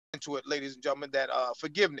into it, ladies and gentlemen, that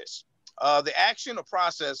forgiveness, the action or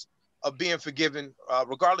process of being forgiven,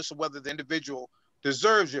 regardless of whether the individual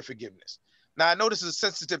deserves your forgiveness. Now, I know this is a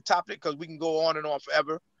sensitive topic because we can go on and on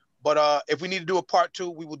forever, but if we need to do a part two,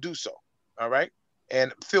 we will do so. All right.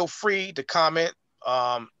 And feel free to comment,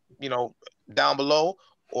 you know, down below,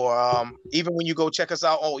 or even when you go check us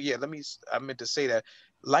out. Oh, yeah, I meant to say that.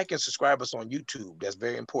 Like and subscribe us on YouTube. That's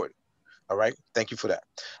very important. All right. Thank you for that.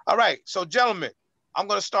 All right. So, gentlemen, I'm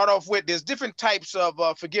going to start off with there's different types of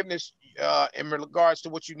forgiveness in regards to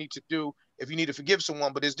what you need to do if you need to forgive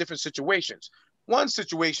someone, but there's different situations. One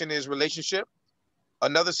situation is relationship.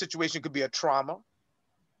 Another situation could be a trauma.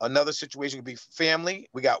 Another situation could be family.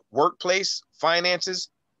 We got workplace, finances,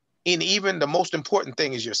 and even the most important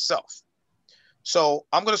thing is yourself. So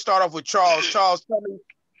I'm going to start off with Charles. Charles, tell me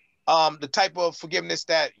the type of forgiveness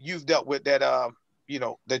that you've dealt with that you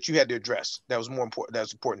know, that you had to address that was more important, that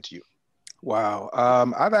was important to you. Wow.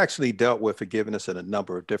 I've actually dealt with forgiveness in a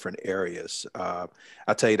number of different areas. I'll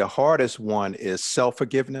tell you the hardest one is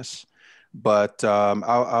self-forgiveness, but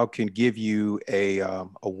I can give you a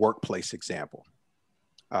workplace example.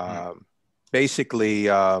 Basically,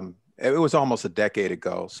 it was almost a decade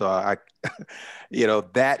ago. So you know,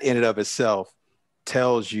 that in and of itself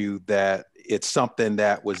tells you that it's something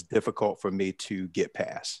that was difficult for me to get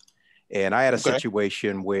past. And I had a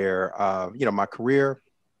situation where, you know, my career,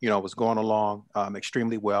 you know, was going along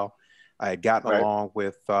extremely well. I had gotten along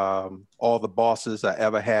with all the bosses I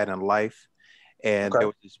ever had in life. And there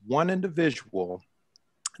was this one individual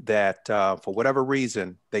that, for whatever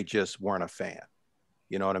reason, they just weren't a fan.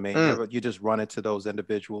 You know what I mean? You just run into those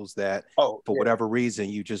individuals that, for whatever reason,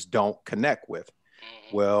 you just don't connect with.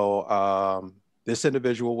 Well, this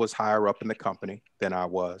individual was higher up in the company than I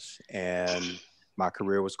was, and my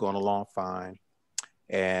career was going along fine.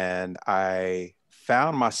 And I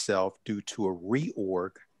found myself, due to a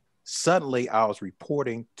reorg, suddenly I was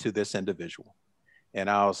reporting to this individual. And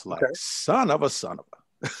I was like, son of a.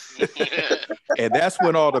 And that's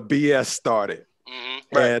when all the BS started.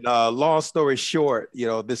 And long story short, you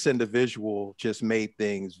know, this individual just made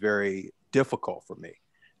things very difficult for me.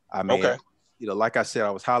 I mean, you know, like I said,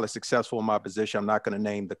 I was highly successful in my position. I'm not going to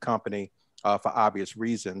name the company for obvious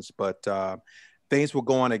reasons, but things were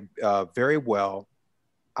going very well.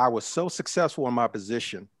 I was so successful in my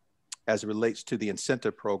position as it relates to the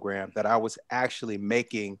incentive program that I was actually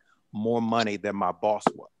making more money than my boss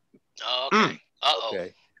was.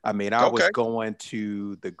 Okay. I mean, I was going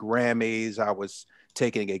to the Grammys. I was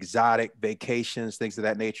taking exotic vacations, things of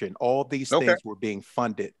that nature. And all these things were being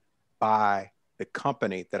funded by the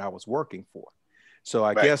company that I was working for. So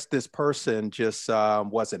I guess this person just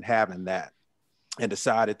wasn't having that and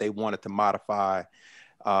decided they wanted to modify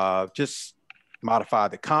the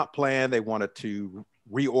comp plan. They wanted to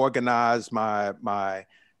reorganize so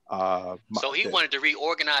he wanted to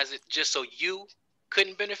reorganize it just so you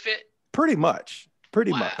couldn't benefit? Pretty much.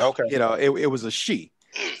 You know, it was a she.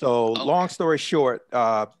 So long story short,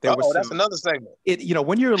 there was that's another segment. You know,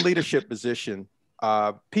 when you're in a leadership position,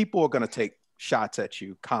 people are going to take shots at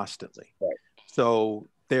you constantly. So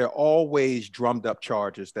there are always drummed up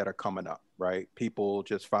charges that are coming up, right? People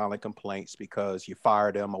just filing complaints because you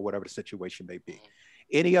fired them or whatever the situation may be.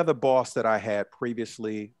 Any other boss that I had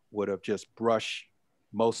previously would have just brushed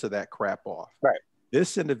most of that crap off.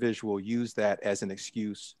 This individual used that as an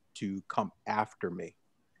excuse to come after me.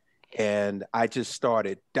 And I just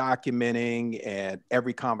started documenting, and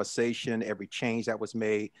every conversation, every change that was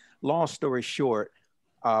made. Long story short,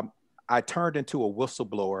 I turned into a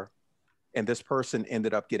whistleblower, and this person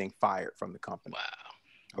ended up getting fired from the company.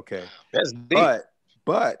 Okay. That's deep.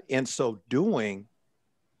 But in so doing,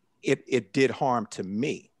 it did harm to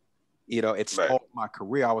me. You know, it stalled my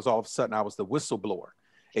career. I was all of a sudden, I was the whistleblower.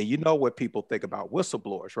 And you know what people think about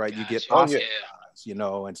whistleblowers, right? You get ostracized, you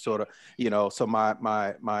know, and sort of, you know, so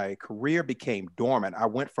my career became dormant. I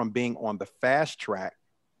went from being on the fast track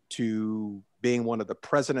to being one of the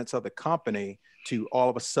presidents of the company to all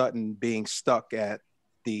of a sudden being stuck at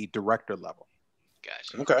the director level.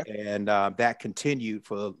 And that continued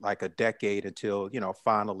for like a decade until, you know,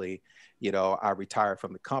 finally, you know, I retired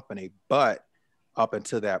from the company. But up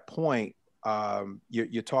until that point,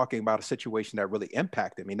 you're talking about a situation that really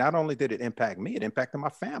impacted me. Not only did it impact me, it impacted my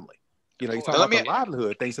family. You know, you're talking about the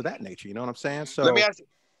livelihood, things of that nature. You know what I'm saying? So let me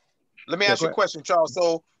ask you a question, Charles.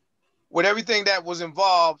 So with everything that was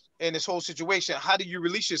involved in this whole situation, how did you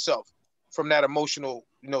release yourself from that emotional,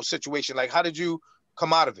 you know, situation? Like, how did you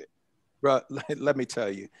come out of it? Bro, let me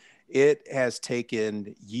tell you, it has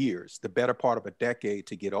taken years, the better part of a decade,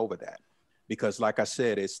 to get over that. Because like I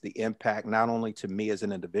said, it's the impact not only to me as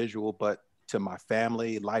an individual, but to my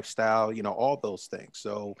family, lifestyle, all those things.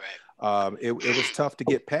 So it was tough to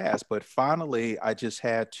get past, but finally I just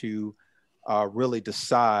had to really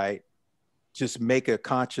decide, just make a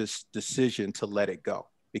conscious decision to let it go,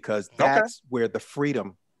 because that's where the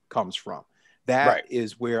freedom comes from. That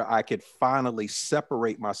is where I could finally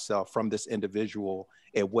separate myself from this individual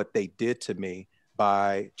and what they did to me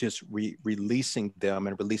by just releasing them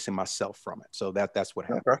and releasing myself from it. So that's what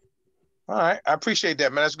happened. All right. I appreciate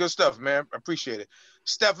that, man. That's good stuff, man. I appreciate it.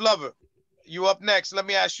 Steph Lover, you up next. Let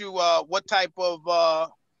me ask you, what type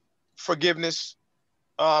of forgiveness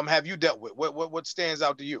have you dealt with? What stands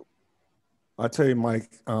out to you? I tell you, Mike,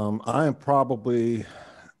 I am probably,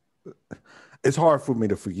 it's hard for me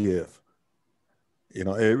to forgive. It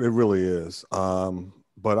really is.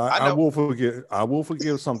 But I will forgive. I will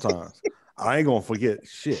forgive sometimes. I ain't gonna forget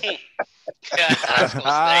shit.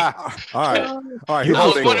 All right. You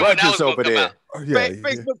holding grudges over there.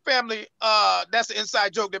 Facebook family, that's an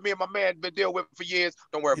inside joke that me and my man been dealing with for years.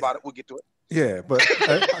 Don't worry about it. We'll get to it. Yeah, but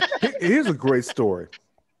here's a great story.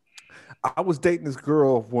 I was dating this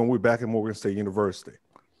girl when we were back in Morgan State University.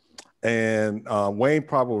 And Wayne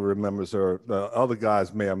probably remembers her. The other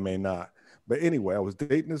guys may or may not. But anyway, I was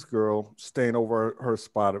dating this girl, staying over her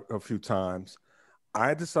spot a few times.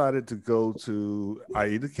 I decided to I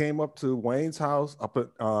either came up to Wayne's house up in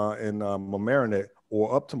Mamaroneck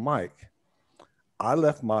or up to Mike. I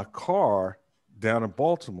left my car down in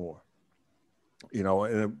Baltimore,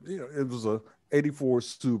 and it was a 84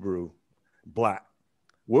 Subaru black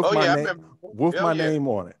with my name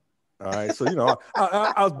on it. All right. So,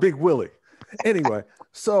 I was Big Willie. Anyway,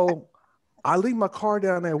 so I leave my car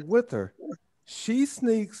down there with her. She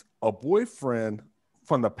sneaks a boyfriend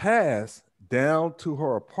from the past down to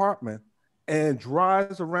her apartment and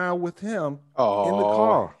drives around with him in the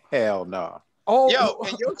car. Hell no. Oh, I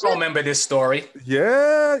don't remember this story.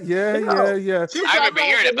 Yeah. I remember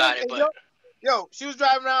hearing about it, but she was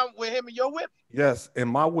driving around with him in your whip. Yes, in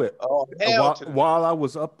my whip. Oh, hell while I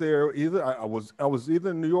was up there, I was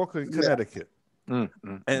either in New York or Connecticut.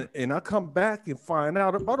 And I come back and find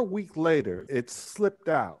out about a week later, it slipped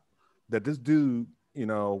out that this dude,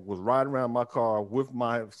 was riding around my car with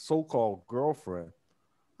my so-called girlfriend.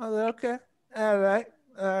 I was like, okay, all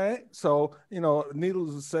right. So,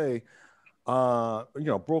 needless to say,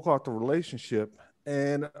 broke off the relationship,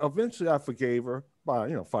 and eventually I forgave her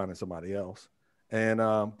by, finding somebody else. And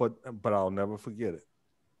but I'll never forget it.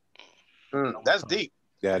 That's deep.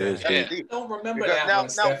 That is deep. I don't remember that one,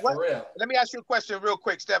 Steph, for real. Let me ask you a question real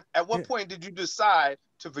quick, Steph. At what point did you decide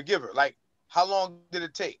to forgive her? Like, how long did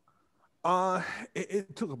it take?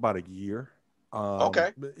 It took about a year.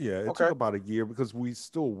 Okay. Yeah, it took about a year because we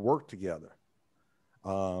still worked together.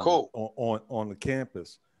 Cool. On the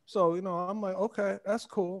campus. So, I'm like, okay, that's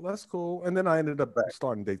cool. And then I ended up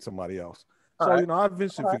starting to date somebody else. So, I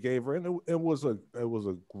eventually forgave her, and it was a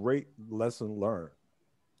great lesson learned.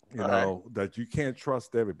 That you can't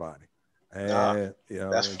trust everybody. And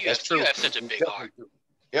that's true. You have such a big heart.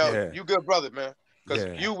 You good brother, man.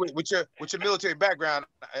 Because you with your military background,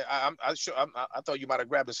 I thought you might have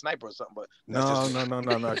grabbed a sniper or something, but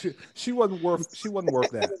no. She wasn't worth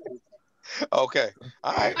that. Okay,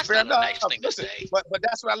 all right, That's fair not a enough. nice thing to say. But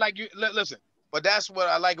that's what I like. You listen. But that's what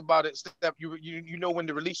I like about it, Steph. You know when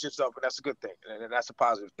to release yourself, and that's a good thing, and that's a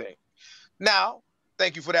positive thing. Now,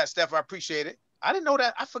 thank you for that, Steph. I appreciate it. I didn't know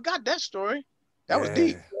that. I forgot that story. That was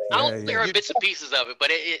deep. I only heard bits and pieces of it, but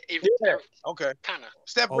it okay. Kind of.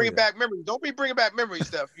 Steph, bring back memories. Don't be bringing back memories,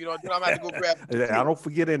 Steph. You don't have to go grab. I don't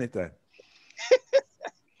forget anything.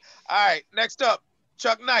 All right, next up,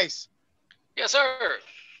 Chuck Nice. Yes, sir.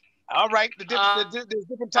 All right, there's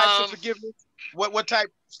different types of forgiveness. What type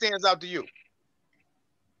stands out to you?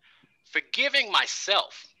 Forgiving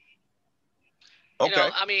myself. Okay.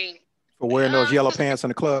 I mean, for wearing those yellow pants in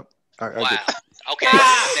the club. Wow. Okay.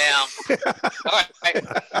 Damn. All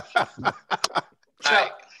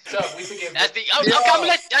right. Chuck, we forgive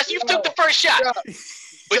you took the first shot.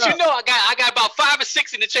 But I got about 5 or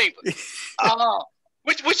 6 in the chamber.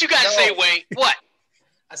 What you got to say, Wayne? What?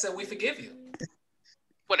 I said we forgive you.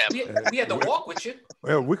 Whatever. We had to walk with you.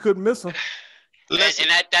 Well, we couldn't miss him. And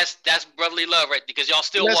that's brotherly love, right? Because y'all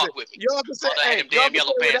still walk with me. Y'all can say, I had them damn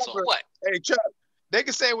yellow pants on. What? Hey, Chuck, they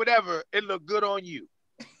can say whatever. It look good on you.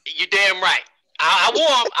 You damn right. I wore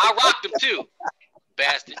them. I rocked them too,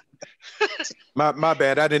 bastard. My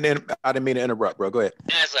bad. I didn't mean to interrupt, bro. Go ahead.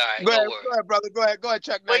 That's all right. Go ahead, brother. Go ahead,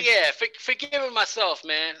 Chuck. But yeah, forgiving myself,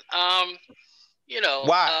 man.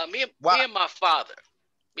 Why? Me and my father.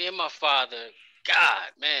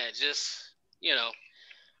 God, man, just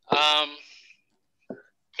can't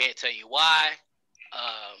tell you why.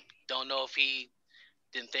 Don't know if he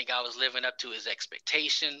didn't think I was living up to his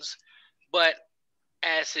expectations. But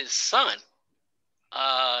as his son,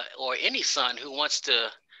 or any son who wants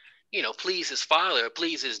to, please his father, or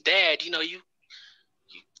please his dad, you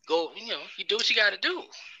go, you do what you got to do.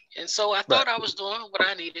 And so I thought I was doing what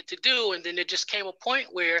I needed to do. And then there just came a point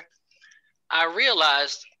where I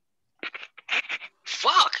realized,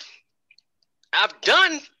 fuck, I've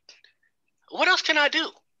done, what else can I do?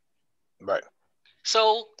 Right.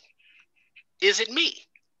 So is it me?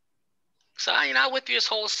 So I went through this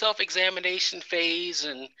whole self-examination phase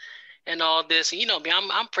and all this. And me,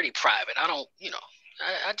 I'm pretty private. I don't,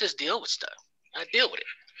 I just deal with stuff. I deal with it.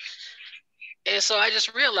 And so I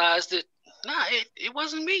just realized that, nah, it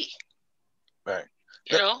wasn't me. Right.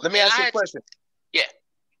 Let me ask you a question. Yeah.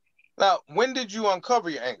 Now, when did you uncover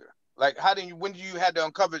your anger? Like, when did you had to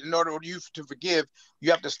uncover it? In order for you to forgive, you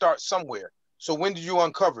have to start somewhere. So when did you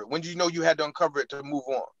uncover it? When did you know you had to uncover it to move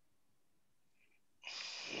on?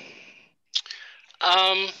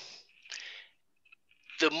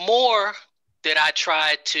 The more that I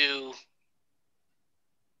tried to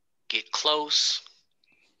get close,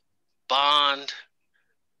 bond,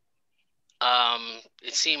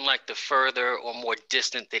 it seemed like the further or more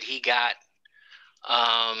distant that he got.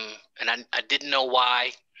 And I didn't know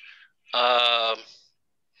why.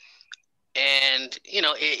 And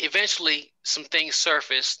eventually some things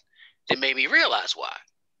surfaced that made me realize why.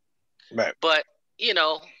 Right. But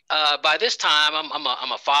by this time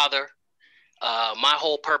I'm a father. My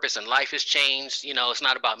whole purpose in life has changed. It's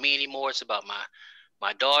not about me anymore. It's about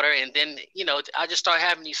my daughter. And then I just started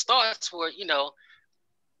having these thoughts where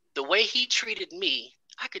the way he treated me,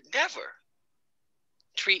 I could never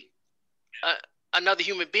treat another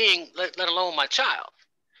human being, let alone my child.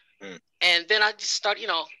 And then I just start,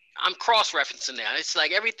 I'm cross-referencing now. It's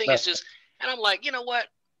like everything is just, and I'm like, you know what?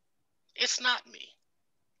 It's not me.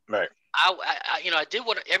 Right. I did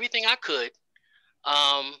everything I could.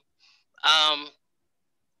 I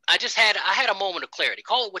had a moment of clarity.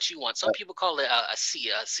 Call it what you want. Some people call it a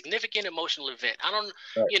significant emotional event. I don't,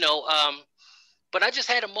 but I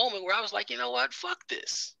just had a moment where I was like, you know what? Fuck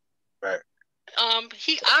this. Right.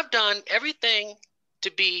 I've done everything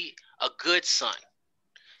to be a good son.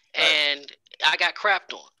 Right. And I got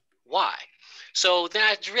crapped on. Why? So then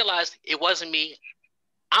I realized it wasn't me.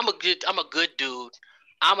 I'm a good dude.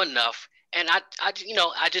 I'm enough. And I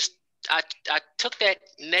took that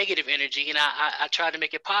negative energy and I tried to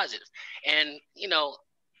make it positive. And,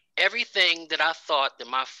 everything that I thought that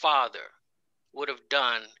my father would have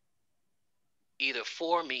done either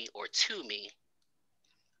for me or to me,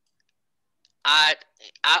 I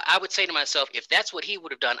would say to myself, if that's what he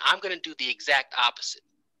would have done, I'm going to do the exact opposite.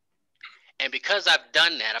 And because I've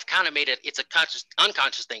done that, I've kind of made it's a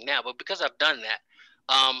unconscious thing now, but because I've done that,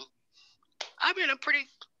 I've been a pretty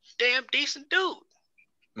damn decent dude.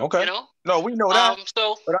 Okay. No, we know that.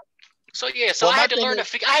 So I had to learn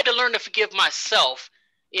to forgive myself,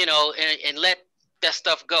 and let that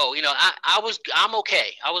stuff go. I'm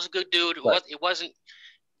okay. I was a good dude. It wasn't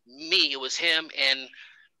me. It was him. And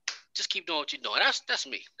just keep doing what you're doing. That's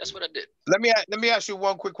me. That's what I did. Let me ask you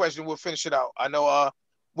one quick question. We'll finish it out. I know.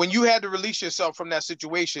 When you had to release yourself from that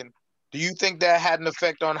situation, do you think that had an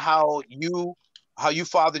effect on how you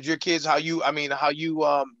fathered your kids? How you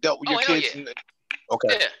dealt with your kids? Yeah.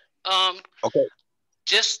 Okay. Yeah. Okay.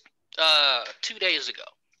 Just 2 days ago,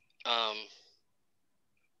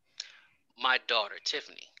 my daughter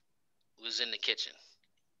Tiffany was in the kitchen,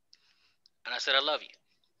 and I said, "I love you."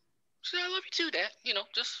 She said, "I love you too, Dad."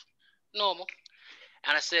 Just normal.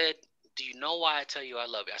 And I said, "Do you know why I tell you I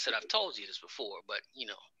love you?" I said, "I've told you this before, but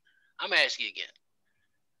I'm gonna ask you again.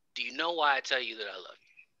 Do you know why I tell you that I love you?"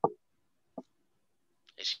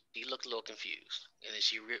 And she looked a little confused, and then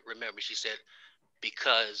she remembered. She said,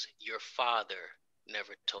 "Because your father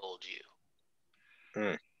never told you."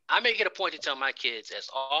 I make it a point to tell my kids as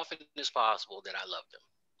often as possible that I love them,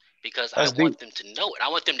 because I want them to know it. I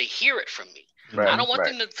want them to hear it from me. Right, I don't want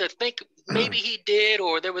them to think maybe he did,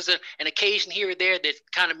 or there was an occasion here or there that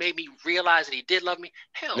kind of made me realize that he did love me.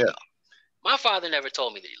 Hell no. My father never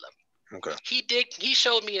told me that he loved me. Okay. He did. He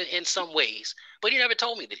showed me in some ways, but he never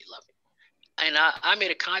told me that he loved me. And I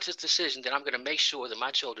made a conscious decision that I'm going to make sure that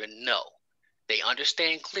my children know, they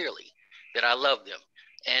understand clearly that I love them,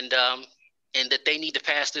 and that they need to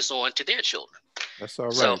pass this on to their children. That's all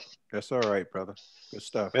right. That's all right, brother. Good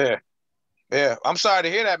stuff. Yeah. I'm sorry to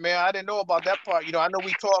hear that, man. I didn't know about that part. I know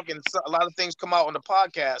we talk and a lot of things come out on the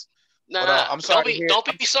podcast. I'm sorry. Don't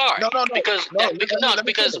be sorry. No.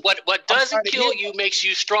 Because what doesn't kill you makes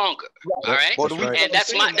you stronger. All right. And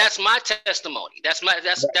that's my testimony. That's my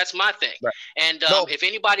thing. Right. And if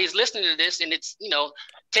anybody's listening to this and it's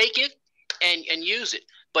take it, and use it.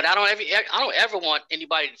 But I don't ever want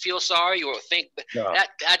anybody to feel sorry or think that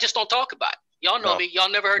I just don't talk about it. Y'all know me. Y'all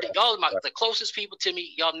never heard it. Y'all are the closest people to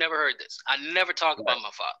me. Y'all never heard this. I never talk about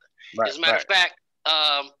my father. As a matter of fact,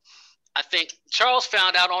 I think Charles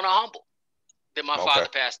found out on a humble that my father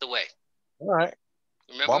passed away. All right.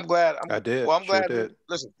 Remember? Well, I'm glad. I did. Well, I'm glad. Did.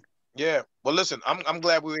 Listen. Yeah. Well, listen. I'm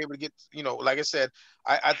glad we were able to get. Like I said,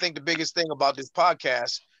 I think the biggest thing about this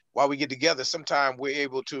podcast, while we get together, sometimes we're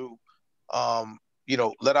able to,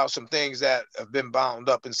 let out some things that have been bound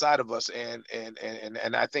up inside of us, and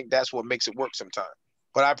I think that's what makes it work sometimes.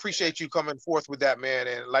 But I appreciate you coming forth with that, man.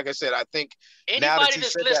 And like I said, I think anybody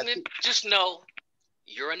that's listening, just know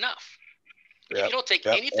you're enough. If you don't take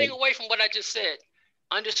anything away from what I just said,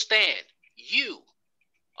 understand you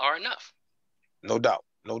are enough. No doubt.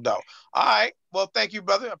 No doubt. All right. Well, thank you,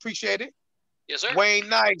 brother. I appreciate it. Yes, sir. Wayne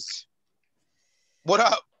Nice. What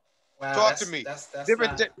up? Wow, Talk to me.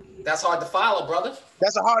 That's hard to follow, brother.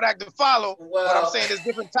 That's a hard act to follow. Well, but I'm saying there's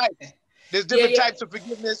different types. There's different types of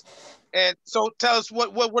forgiveness. And so tell us what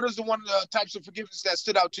is the one types of forgiveness that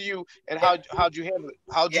stood out to you, and how'd you handle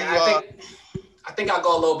it? I think I'll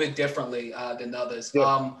go a little bit differently than others.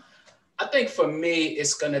 Yeah. I think for me,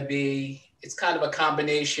 it's kind of a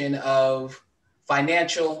combination of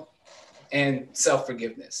financial and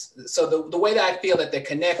self-forgiveness. So the way that I feel that they're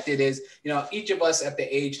connected is, each of us at the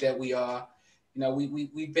age that we are,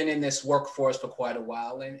 we've been in this workforce for quite a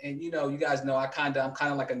while. And you guys know, I'm kind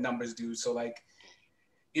of like a numbers dude. So like,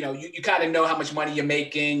 you kind of know how much money you're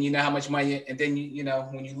making, how much money, and then,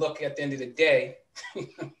 when you look at the end of the day,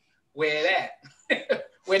 where it at?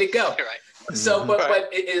 Where'd it go? Right. So, but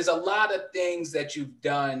it is a lot of things that you've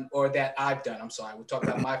done, or that I've done. I'm sorry, we're talking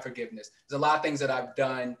about my forgiveness. There's a lot of things that I've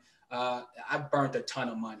done. I've burnt a ton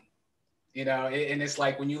of money, and it's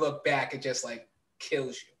like, when you look back, it just like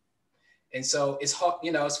kills you. And so it's hard,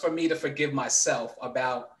 it's for me to forgive myself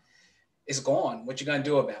about, it's gone. What you gonna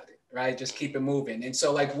do about it, right? Just keep it moving. And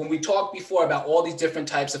so like when we talked before about all these different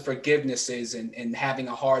types of forgivenesses and having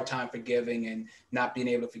a hard time forgiving and not being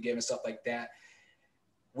able to forgive and stuff like that,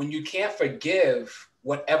 when you can't forgive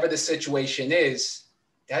whatever the situation is,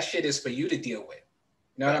 that shit is for you to deal with.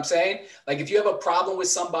 You know what I'm saying? Like if you have a problem with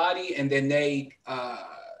somebody and then they, and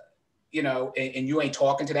you ain't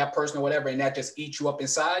talking to that person or whatever, and that just eats you up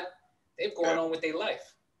inside, they've gone on with their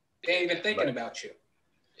life. They ain't even thinking about you.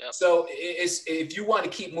 Yep. So if you want to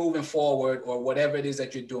keep moving forward or whatever it is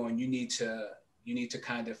that you're doing, you need to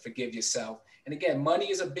kind of forgive yourself. And again,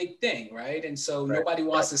 money is a big thing, right? And so nobody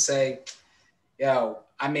wants to say,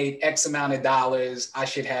 I made X amount of dollars, I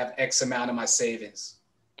should have X amount of my savings.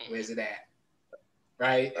 Where's it at?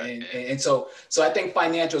 Right. And so I think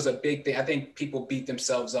financial is a big thing. I think people beat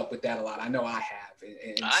themselves up with that a lot. I know I have.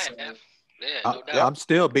 I have. Yeah, no doubt. I'm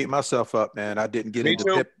still beating myself up, man. I didn't get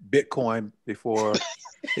into Bitcoin before.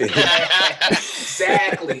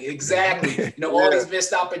 Exactly. All these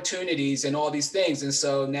missed opportunities and all these things. And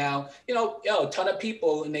so now, a ton of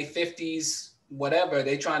people in their 50s, whatever,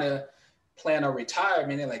 they trying to plan a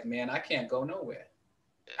retirement. They're like, man, I can't go nowhere.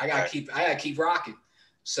 I gotta keep rocking.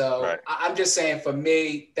 So I'm just saying, for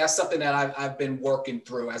me, that's something that I've been working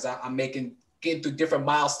through as I'm getting through different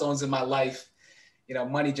milestones in my life.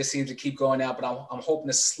 Money just seems to keep going out, but I'm hoping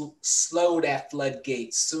to slow that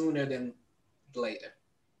floodgate sooner than later.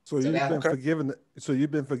 So you've been forgiven. So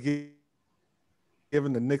you've been forgiven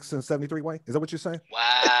the Knicks in '73, Wayne? Is that what you're saying?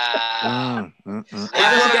 Wow.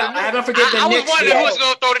 I haven't forgiven the Knicks. I was wondering who was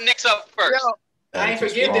going to throw the Knicks up first. I ain't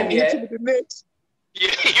forgiven them yet. You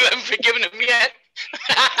haven't forgiven them yet?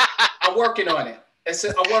 I'm working on it.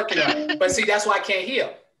 I'm working on it. But see, that's why I can't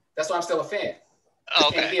heal. That's why I'm still a fan.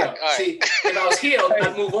 Okay. Right. See, if I was healed,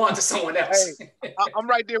 I'd move on to someone else. Hey, I'm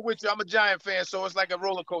right there with you. I'm a Giant fan, so it's like a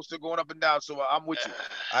roller coaster going up and down. So I'm with you.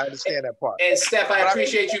 I understand that part. And Steph, I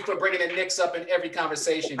appreciate you for bringing the Knicks up in every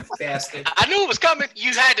conversation, bastard. I knew it was coming.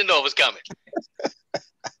 You had to know it was coming.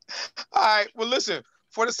 All right. Well, listen,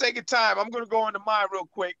 for the sake of time, I'm going to go into mine real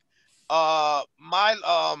quick. My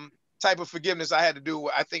type of forgiveness I had to do,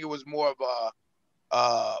 I think it was more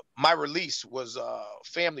of my release was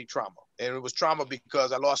family trauma. And it was trauma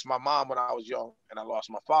because I lost my mom when I was young and I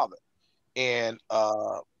lost my father. And,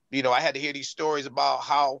 I had to hear these stories about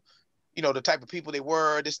how, the type of people they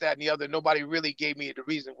were, this, that, and the other. Nobody really gave me the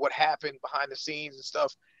reason what happened behind the scenes and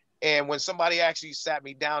stuff. And when somebody actually sat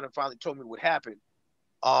me down and finally told me what happened,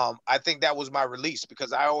 I think that was my release,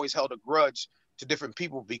 because I always held a grudge to different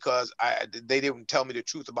people because they didn't tell me the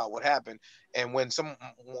truth about what happened. And when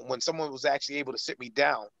someone was actually able to sit me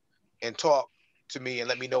down and talk to me and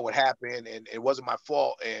let me know what happened, and it wasn't my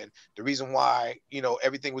fault, and the reason why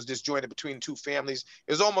everything was disjointed between two families,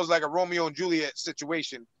 it was almost like a Romeo and Juliet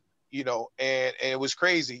situation, and it was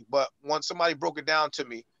crazy. But once somebody broke it down to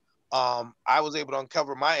me, I was able to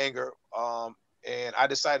uncover my anger, and I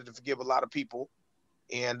decided to forgive a lot of people,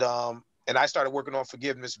 and I started working on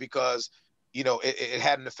forgiveness because, it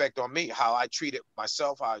had an effect on me, how I treated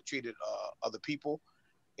myself, how I treated other people,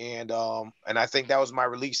 and I think that was my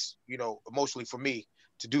release, emotionally for me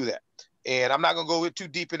to do that. And I'm not gonna go too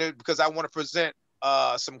deep in it because I want to present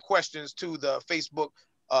some questions to the Facebook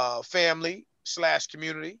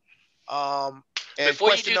family/community. And Before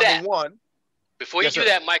you question do that, number one. Before you Yes, do sir.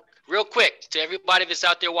 that, Mike, real quick, to everybody that's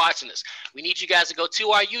out there watching us, we need you guys to go to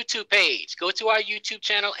our YouTube page, go to our YouTube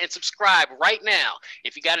channel and subscribe right now.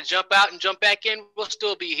 If you got to jump out and jump back in, we'll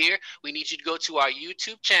still be here. We need you to go to our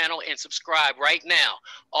YouTube channel and subscribe right now.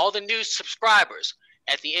 All the new subscribers,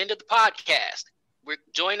 at the end of the podcast,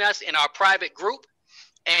 join us in our private group,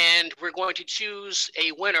 and we're going to choose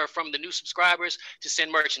a winner from the new subscribers to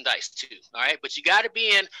send merchandise to. All right, but you got to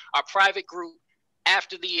be in our private group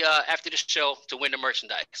after the show to win the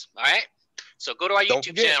merchandise. All right, so go to our Don't YouTube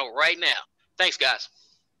forget. channel right now. Thanks, guys.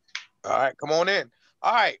 All right, come on in.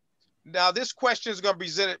 All right, now this question is going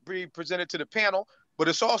to be presented to the panel, but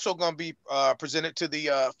it's also going to be presented to the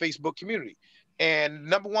Facebook community. And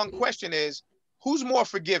number one question is, who's more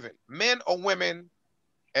forgiving, men or women,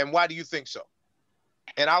 and why do you think so?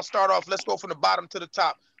 And I'll start off. Let's go from the bottom to the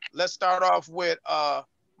top. Let's start off with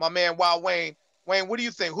my man Wild Wayne. Wayne, what do you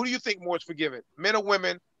think? Who do you think more is forgiving, men or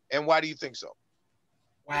women, and why do you think so?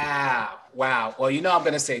 Wow. Well, I'm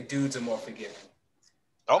gonna say dudes are more forgiving.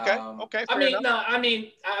 Okay. Fair enough.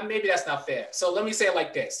 Maybe that's not fair. So let me say it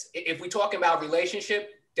like this: if we're talking about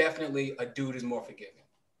relationship, definitely a dude is more forgiving.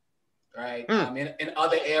 Right. In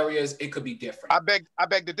other areas, it could be different. I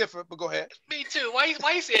beg to differ, but go ahead. Me too. Why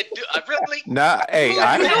you said really? Nah, hey,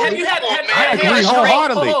 I agree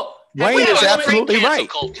wholeheartedly. Wayne is absolutely right.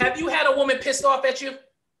 Have you had a woman pissed off at you?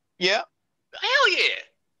 Yeah. Hell yeah.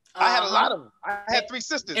 I had a lot of them. I had 3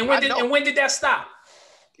 sisters. And when did that stop?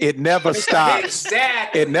 It never stops.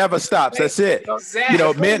 Exactly. It never stops. That's it.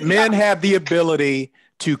 Exactly. Men have the ability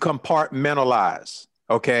to compartmentalize.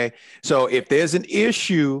 Okay. So if there's an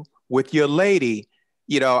issue with your lady,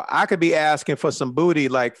 I could be asking for some booty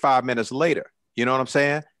like 5 minutes later. You know what I'm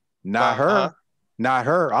saying? Not her.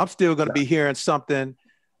 I'm still going to be hearing something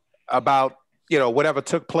about, whatever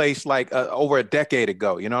took place like over a decade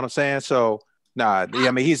ago. You know what I'm saying? So,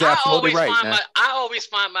 he's absolutely right. I always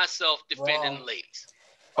find myself defending the ladies.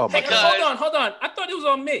 Oh my God. Hold on. I thought it was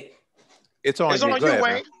on me. It's on you. Go ahead,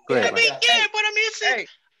 Wayne. Go ahead, hey,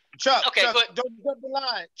 Chuck, don't jump the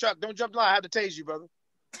line. Chuck, don't jump the line. I have to tase you, brother.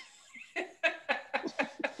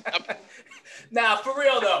 Nah, for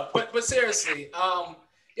real though. But seriously,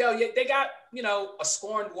 they got a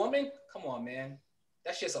scorned woman. Come on, man,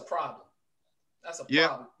 that's just a problem. That's a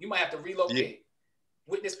problem. You might have to relocate.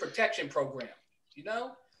 Witness protection program.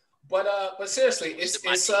 But seriously, it's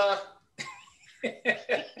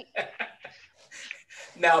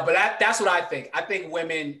No, but that's what I think. I think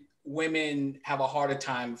women have a harder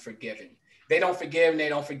time forgiving. They don't forgive and they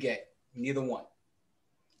don't forget. Neither one.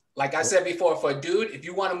 Like I said before, for a dude, if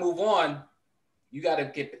you want to move on, you gotta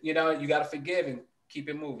forgive and keep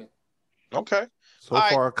it moving. Okay. So all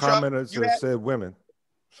far, right, commenters have said women.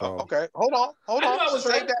 So okay, hold on.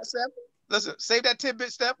 Save that, Steph. Listen, save that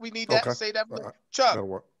tidbit, Steph. We need that. Okay. Save that. Chuck,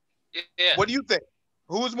 yeah. What do you think?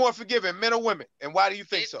 Who's more forgiving, men or women, and why do you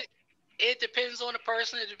think so? It depends on the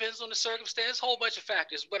person. It depends on the circumstance. A whole bunch of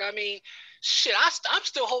factors. But I mean, shit, I'm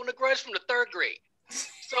still holding a grudge from the 3rd grade.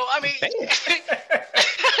 So I mean,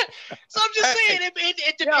 so I'm just saying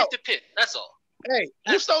it depends. That's all. Hey,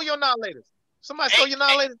 who stole your annihilators? Somebody stole your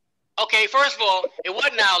annihilators? Okay, first of all, it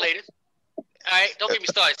wasn't annihilators. All right, don't get me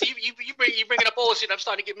started. See, you bringing up old shit. I'm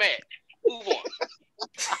starting to get mad. Move on.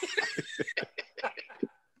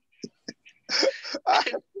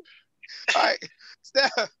 All right,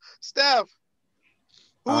 Steph.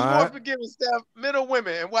 Who's more forgiving, Steph, men or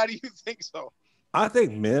women, and why do you think so? I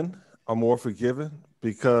think men are more forgiving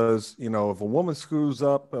because, if a woman screws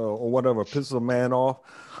up or whatever, pisses a man off,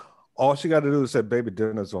 all she got to do is say, baby,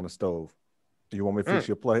 dinner's on the stove. Do you want me to fix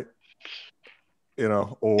your plate?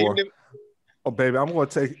 Or baby, I'm going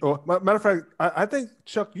to take, matter of fact, I think,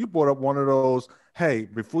 Chuck, you brought up one of those, hey,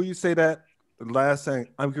 before you say that, the last thing,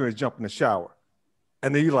 I'm going to jump in the shower.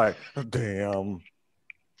 And then you're like, damn.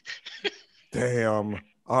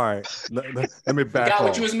 All right, let me back off.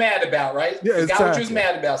 What you was mad about, right? Yeah, exactly. What you was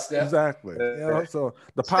mad about, Steph. Exactly. So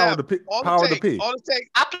the power of the P. All it take.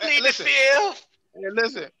 I plead the fifth. Yeah,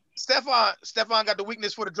 listen. Stefan got the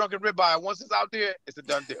weakness for the drunken ribeye. Once it's out there, it's a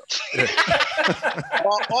done deal.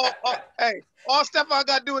 Hey, all Stefan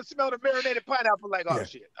got to do is smell the marinated pineapple. Like, oh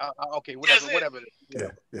shit. Okay, whatever. Yeah.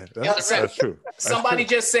 That's true. Somebody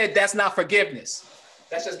just said that's not forgiveness.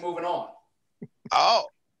 That's just moving on. Oh,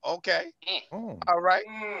 okay. Oh, All right.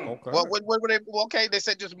 okay. What were they? Okay, they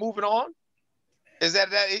said just moving on. Is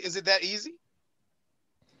it that easy?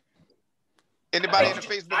 Anybody in the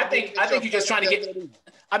Facebook? I think you're just trying to get.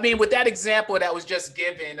 I mean, with that example that was just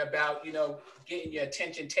given about getting your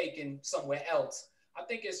attention taken somewhere else, I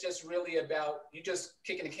think it's just really about you just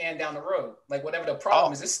kicking the can down the road. Like whatever the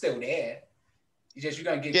problem is, it's still there. You're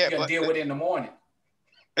gonna deal with it in the morning.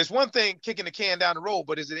 It's one thing kicking the can down the road,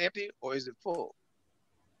 but is it empty or is it full?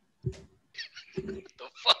 What the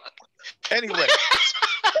fuck? Anyway.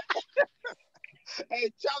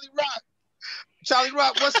 Hey, Charlie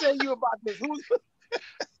Rock, what say you about this?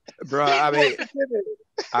 Bro, I mean,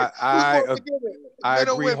 I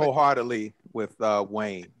agree wholeheartedly with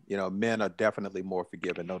Wayne. Men are definitely more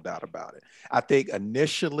forgiving, no doubt about it. I think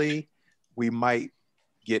initially we might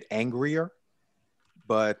get angrier,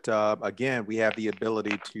 but again, we have the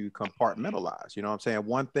ability to compartmentalize. You know what I'm saying?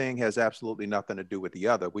 One thing has absolutely nothing to do with the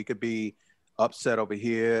other. We could be upset over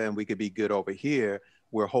here and we could be good over here,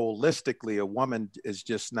 where holistically a woman is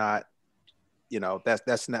just not,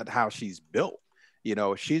 that's not how she's built.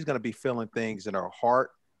 She's going to be feeling things in her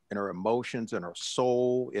heart, in her emotions, in her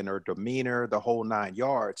soul, in her demeanor, the whole 9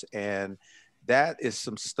 yards. And that is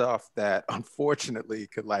some stuff that unfortunately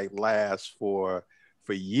could last for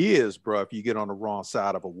years, bro, if you get on the wrong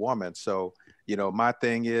side of a woman. So, my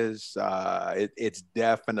thing is, it's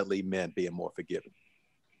definitely men being more forgiving.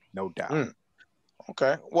 No doubt.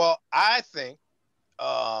 Okay. Well, I think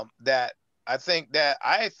from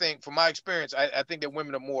my experience, I think that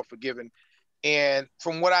women are more forgiving. And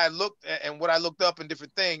from what I looked up in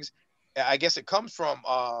different things, I guess it comes from,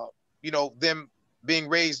 them being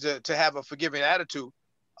raised to have a forgiving attitude,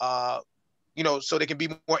 so they can be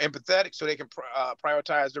more empathetic, so they can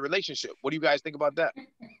prioritize the relationship. What do you guys think about that?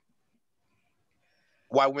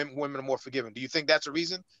 Why women are more forgiving? Do you think that's a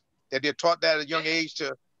reason that they're taught that at a young age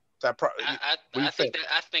I think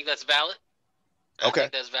that's valid. I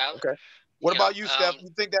think that's valid. Okay. What about you, Steph? You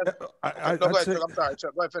think that? Go ahead, Chuck. I'm sorry,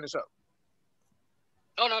 Chuck. Go ahead, finish up.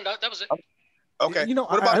 Oh no, that was it. Okay.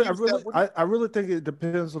 What about you, Steph? I really think it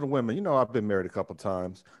depends on the women. I've been married a couple of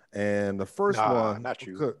times, and the first one, not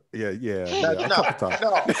you. A couple of times.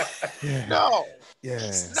 No.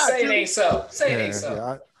 Say it ain't so. Say it ain't so.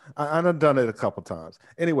 Yeah, I've done it a couple of times.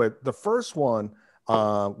 Anyway, the first one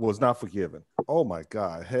was not forgiven. Oh my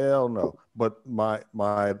God, hell no. But my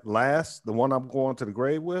last, the one I'm going to the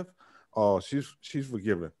grave with, oh, she's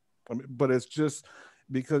forgiven. I mean, but it's just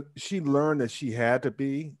because she learned that she had to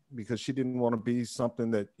be, because she didn't want to be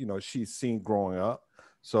something that she's seen growing up.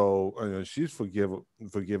 So she's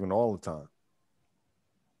forgiven all the time.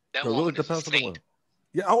 That really depends on the woman.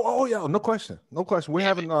 Yeah. Oh yeah. No question. We're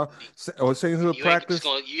having sainthood practice.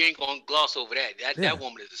 You ain't gonna gloss over that. That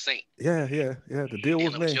woman is a saint. Yeah. The deal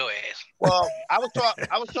with me. Your ass. Well, I was talking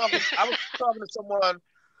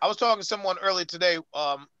to someone earlier today,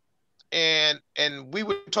 and we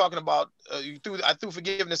were talking about I threw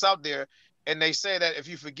forgiveness out there, and they say that if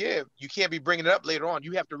you forgive, you can't be bringing it up later on.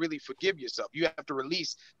 You have to really forgive yourself. You have to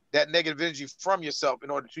release that negative energy from yourself in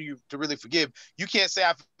order to really forgive. You can't say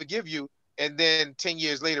I forgive you and then 10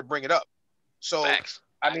 years later bring it up. So Facts.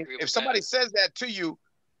 I mean, if somebody says that to you,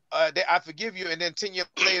 I forgive you, and then 10 years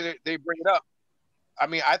later they bring it up, I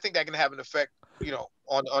mean, I think that can have an effect,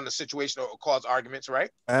 on the situation or cause arguments, right?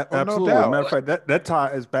 Absolutely. No, matter of fact, that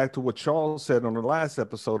ties back to what Charles said on the last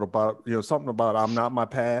episode about something about I'm not my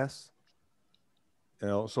past.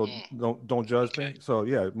 So don't judge me. So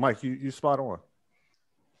yeah, Mike, you spot on.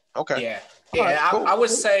 Okay. Yeah. Right, cool. I would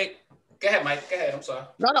say, go ahead, Mike. Go ahead. I'm sorry.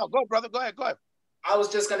 No, go, brother. Go ahead. I was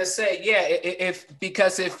just gonna say,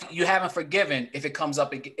 because if you haven't forgiven, if it comes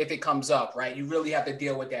up, right, you really have to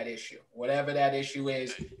deal with that issue, whatever that issue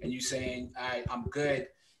is, and you saying, "All right, I'm good,"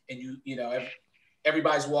 and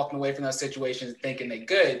everybody's walking away from that situation thinking they're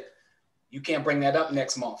good. You can't bring that up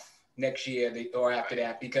next month, next year, or after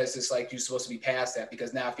that, because it's like you're supposed to be past that.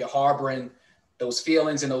 Because now, if you're harboring those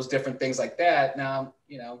feelings and those different things like that, now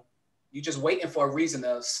you're just waiting for a reason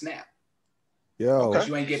to snap. Because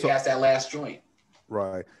you ain't get past that last joint.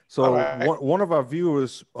 Right. So one of our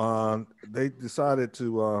viewers, they decided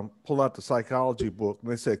to pull out the psychology book, and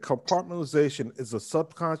they said compartmentalization is a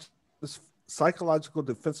subconscious psychological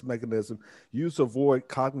defense mechanism used to avoid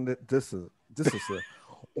cognitive dissonance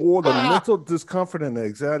or the mental discomfort and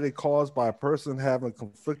anxiety caused by a person having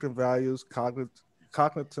conflicting values, cognitive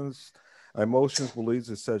emotions, beliefs,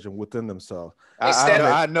 etc. within themselves. Hey, Steph.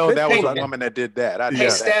 I know that was Hey, a woman that did that. I Hey know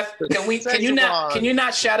that. Steph, can you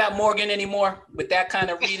not shout out Morgan anymore with that kind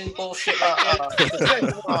of reading bullshit right there?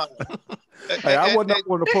 Hey, I wasn't up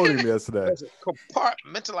on the podium yesterday.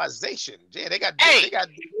 Compartmentalization. Yeah, they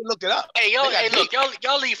looked it up. Hey, look,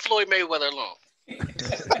 y'all leave Floyd Mayweather alone.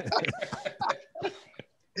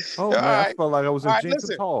 Oh man, I felt like I was in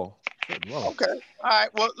Jenkins Hall. Wow. Okay. All right.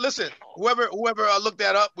 Well, listen, whoever looked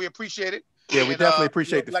that up, we appreciate it. Yeah, we definitely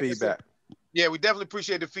appreciate the feedback. Yeah, we definitely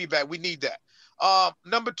appreciate the feedback. We need that.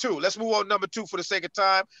 Number 2. Let's move on to number 2 for the sake of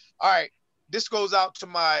time. All right. This goes out to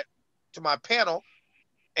my panel,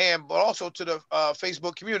 but also to the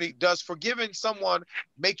Facebook community. Does forgiving someone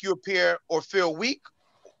make you appear or feel weak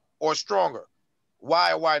or stronger?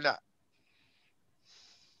 Why or why not?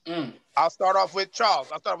 I'll start off with Charles.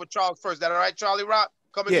 I'll start with Charles first. Is that all right, Charlie Rock?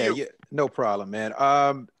 Coming to you. Yeah, no problem, man.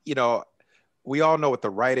 We all know what the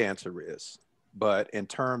right answer is, but in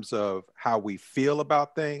terms of how we feel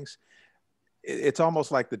about things, it's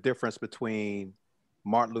almost like the difference between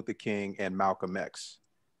Martin Luther King and Malcolm X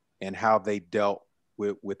and how they dealt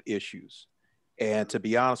with issues. And to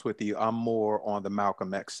be honest with you, I'm more on the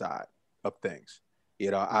Malcolm X side of things.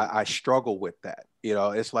 I struggle with that.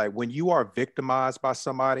 It's like when you are victimized by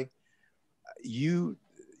somebody, your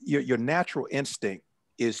natural instinct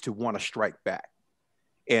is to want to strike back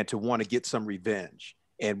and to want to get some revenge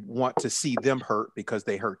and want to see them hurt because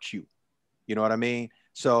they hurt you. You know what I mean?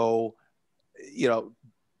 So,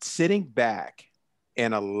 sitting back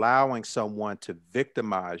and allowing someone to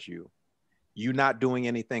victimize you, you're not doing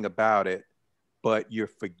anything about it, but you're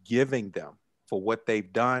forgiving them for what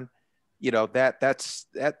they've done. That's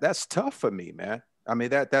tough for me, man. I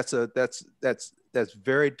mean, that's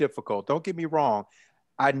very difficult. Don't get me wrong.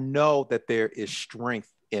 I know that there is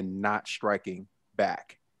strength in not striking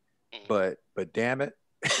back, but damn it,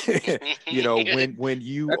 when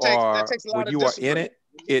you are in it,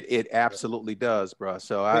 it absolutely does, bro.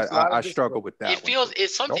 So I struggle with that.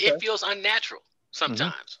 It feels unnatural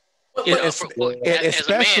sometimes. Mm-hmm. As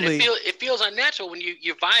a man, it feels unnatural when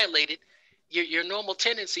you're violated. Your normal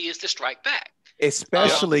tendency is to strike back,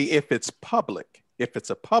 especially if it's public. If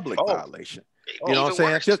it's a public violation, you know what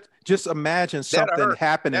I'm saying? Just imagine something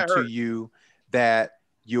happening to you that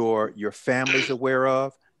your family's aware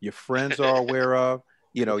of, your friends are aware of.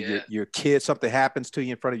 Your kids, something happens to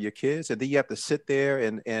you in front of your kids, and then you have to sit there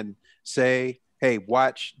and say, "Hey,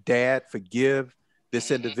 watch Dad forgive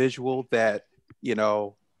this individual that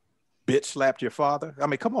bitch slapped your father." I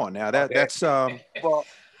mean, come on now. That's well,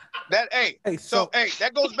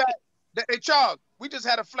 that goes back. Hey, Charles, we just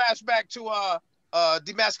had a flashback to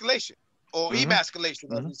demasculation or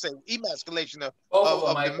emasculation, as we say, emasculation of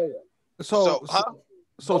the mayor.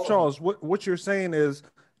 So Charles, what you're saying is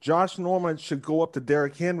Josh Norman should go up to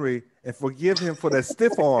Derrick Henry and forgive him for that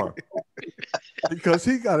stiff arm because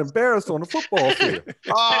he got embarrassed on the football field.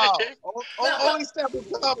 Only Steph will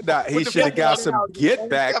come. Nah, he should have got some get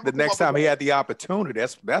back the next time he had the opportunity.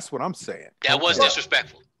 That's what I'm saying. That was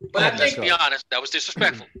disrespectful. But I think, to be honest, that was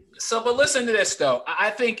disrespectful. So, but listen to this though. I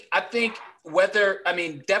think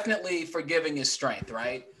definitely forgiving is strength,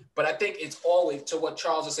 right? But I think it's always, to what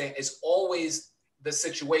Charles is saying, it's always the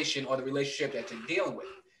situation or the relationship that you're dealing with.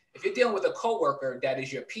 If you're dealing with a coworker that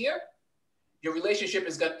is your peer, your reaction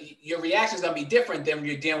is gonna be different than when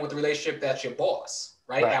you're dealing with the relationship that's your boss,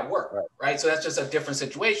 right? At work, right? So that's just a different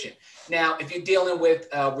situation. Now, if you're dealing with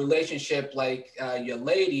a relationship like your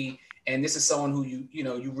lady, and this is someone who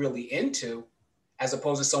you really into, as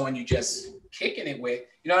opposed to someone you just kicking it with,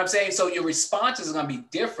 you know what I'm saying? So your responses are gonna be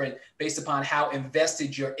different based upon how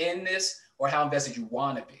invested you're in this or how invested you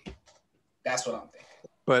want to be. That's what I'm thinking.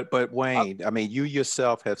 But Wayne, I mean, you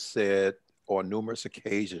yourself have said on numerous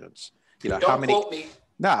occasions, Don't how many quote me.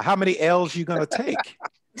 how many L's you gonna take?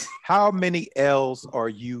 How many L's are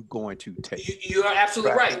you going to take? You are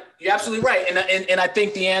absolutely right. You're absolutely right. And I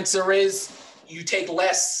think the answer is you take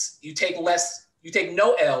less. You take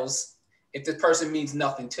no L's if the person means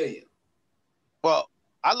nothing to you. Well,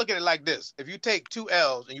 I look at it like this. If you take 2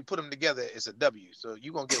 L's and you put them together, it's a W. So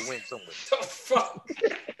you're going to get a win somewhere. The fuck?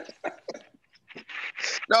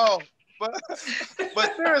 No,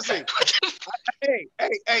 but seriously.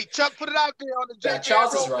 hey, Chuck, put it out there on the Jack.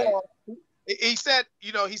 Charles is right. He said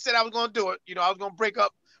I was going to do it. I was going to break it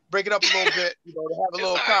up a little bit, to have a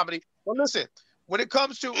little comedy. But listen, when it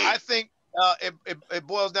comes to, I think it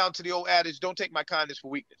boils down to the old adage, don't take my kindness for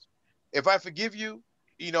weakness. If I forgive you,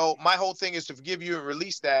 my whole thing is to forgive you and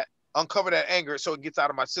release that, uncover that anger so it gets out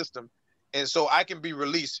of my system. And so I can be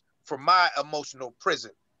released from my emotional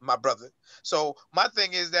prison, my brother. So my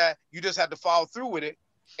thing is that you just have to follow through with it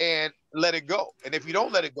and let it go. And if you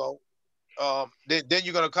don't let it go, then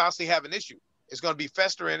you're going to constantly have an issue. It's going to be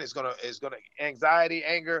festering. It's going to anxiety,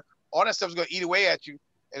 anger, all that stuff is going to eat away at you,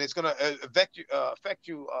 and it's going to affect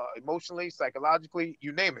you emotionally, psychologically,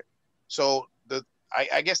 you name it. So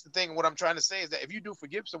I guess the thing, what I'm trying to say is that if you do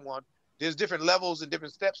forgive someone, there's different levels and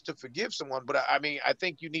different steps to forgive someone. But I mean, I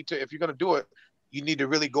think you need to, if you're going to do it, you need to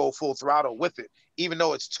really go full throttle with it, even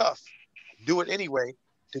though it's tough. Do it anyway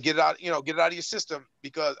to get it out, get it out of your system,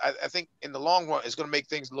 because I think in the long run it's going to make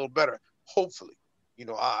things a little better. Hopefully,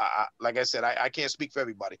 like I said, I can't speak for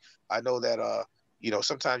everybody. I know that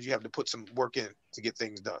sometimes you have to put some work in to get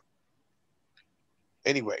things done.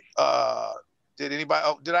 Anyway, did anybody?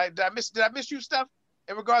 Oh, did I miss you, Steph?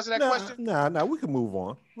 In regards to that question? Nah. We can move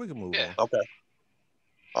on. Yeah. Okay.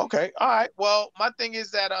 Okay. All right. Well, my thing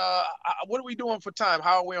is that what are we doing for time?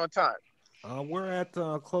 How are we on time? We're at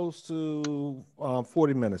close to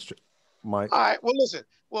 40 minutes, Mike. All right. Well, listen.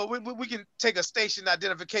 Well, we can take a station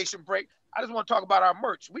identification break. I just want to talk about our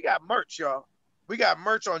merch. We got merch, y'all. We got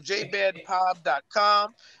merch on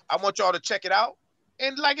jbedpod.com. I want y'all to check it out.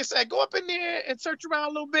 And like I said, go up in there and search around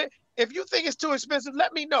a little bit. If you think it's too expensive,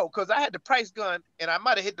 let me know, because I had the price gun and I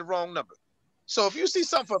might have hit the wrong number. So if you see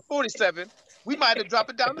something for 47, we might have dropped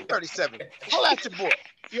it down to 37. Holla at your boy.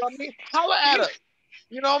 You know what I mean? Holla at us.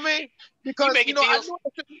 You know what I mean? Because You making deals?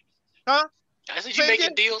 Huh? I said you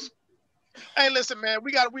making deals. Hey, listen, man,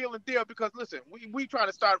 we got a wheel and deal because listen, we trying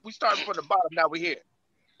to start. We starting from the bottom. Now we here.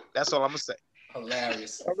 That's all I'm gonna say.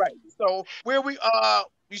 Hilarious. All right. So where we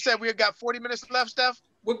you said we got 40 minutes left, Steph?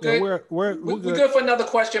 We're good. Yeah, we're good for another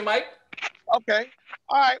question, Mike. Okay.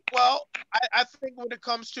 All right. Well, I think when it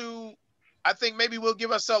comes to, I think maybe we'll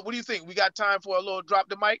give ourselves. What do you think? We got time for a little drop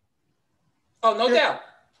the mic? Oh, no doubt.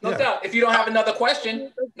 No doubt. If you don't have another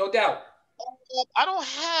question, no doubt. I don't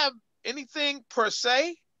have anything per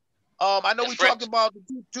se. I know we talked about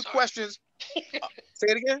the two questions. Say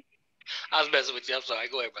it again. I was messing with you. I'm sorry.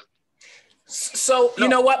 Go ahead, brother. So, you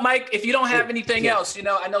know what, Mike? If you don't have anything else,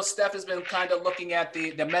 I know Steph has been kind of looking at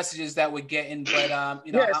the messages that we're getting, but,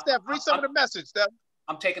 Steph, read some of the message, Steph.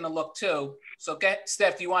 I'm taking a look too. So,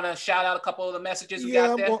 Steph, do you want to shout out a couple of the messages we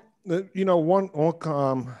got there?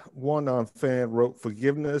 Well, one fan wrote,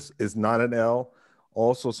 "Forgiveness is not an L."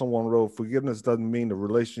 Also, someone wrote, "Forgiveness doesn't mean the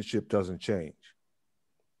relationship doesn't change."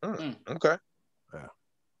 Okay. Yeah.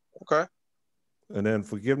 Okay. And then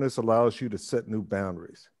forgiveness allows you to set new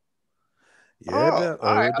boundaries. Yeah,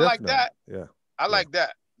 all right. I like that. Yeah. I like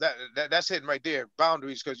that. That's hitting right there.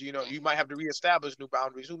 Boundaries, because you might have to reestablish new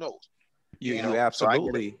boundaries. Who knows? You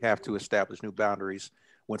absolutely have to establish new boundaries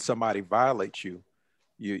when somebody violates you.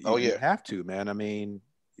 You have to, man. I mean,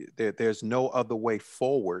 there's no other way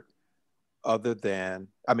forward other than,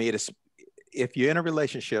 it is, if you're in a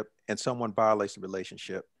relationship and someone violates the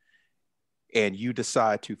relationship and you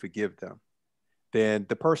decide to forgive them, then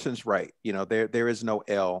the person's right. There is no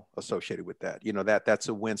L associated with that. That's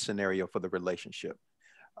a win scenario for the relationship.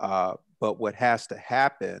 But what has to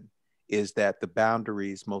happen is that the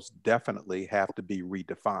boundaries most definitely have to be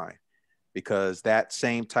redefined, because that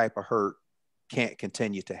same type of hurt can't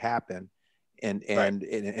continue to happen and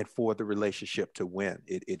for the relationship to win.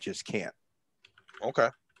 It just can't. Okay.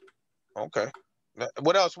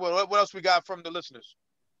 What else? What else we got from the listeners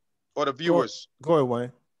or the viewers? Go ahead,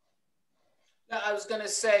 Wayne. I was going to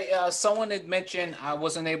say, someone had mentioned, I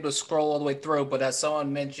wasn't able to scroll all the way through, but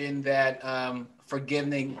someone mentioned that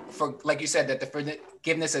like you said, that the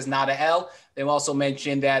forgiveness is not an L. They've also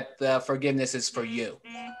mentioned that the forgiveness is for you.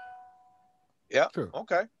 Yeah. True.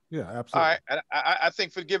 Okay. Yeah, absolutely. All right. I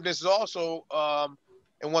think forgiveness is also,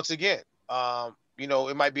 and once again,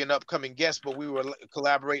 it might be an upcoming guest, but we were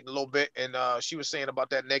collaborating a little bit, and she was saying about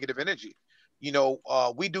that negative energy.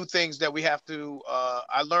 We do things that we have to.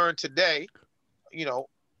 I learned today,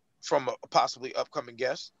 from a possibly upcoming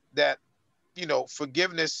guest, that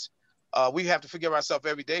forgiveness. We have to forgive ourselves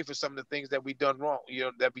every day for some of the things that we've done wrong.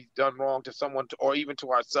 That we've done wrong to someone, or even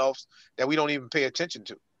to ourselves, that we don't even pay attention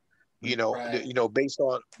to. Right.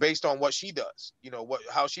 Based on what she does,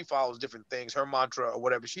 how she follows different things, her mantra or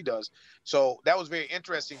whatever she does. So that was very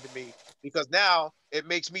interesting to me, because now it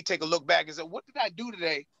makes me take a look back and say, what did I do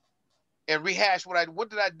today? And rehash what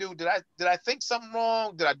did I do? Did I think something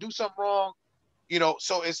wrong? Did I do something wrong?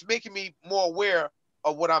 So it's making me more aware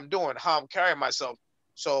of what I'm doing, how I'm carrying myself.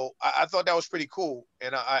 So I thought that was pretty cool.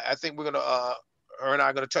 And I think we're her and I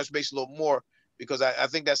are gonna touch base a little more, because I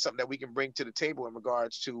think that's something that we can bring to the table in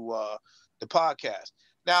regards to the podcast.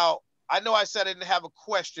 Now, I know I said I didn't have a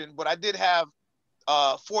question, but I did have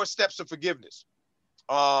 4 steps of forgiveness.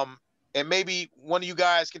 And maybe one of you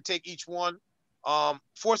guys can take each one.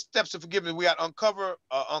 4 steps of forgiveness. We got uncover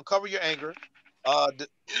your anger.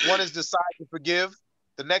 One is decide to forgive.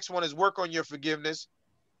 The next one is work on your forgiveness.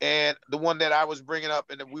 And the one that I was bringing up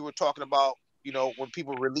and that we were talking about, when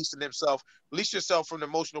people releasing themselves, release yourself from the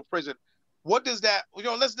emotional prison. What does that,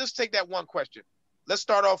 let's take that one question. Let's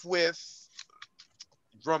start off with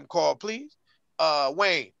drum call, please.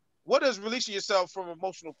 Wayne, what does releasing yourself from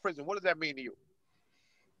emotional prison, what does that mean to you?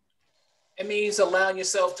 It means allowing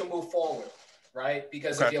yourself to move forward, right?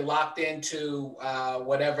 Because if you're locked into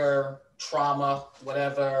whatever trauma,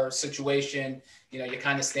 whatever situation, you're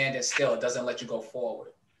kind of standing still. It doesn't let you go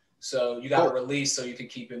forward. So you got to release so you can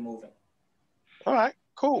keep it moving. All right,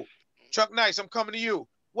 cool. Chuck Nice, I'm coming to you.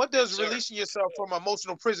 What does releasing yourself from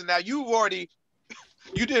emotional prison? Now you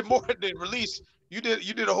did more than release. You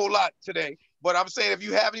did a whole lot today. But I'm saying if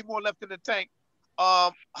you have any more left in the tank,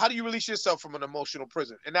 how do you release yourself from an emotional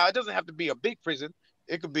prison? And now it doesn't have to be a big prison.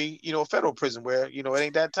 It could be, a federal prison where, it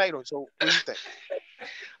ain't that tight. So what do you think?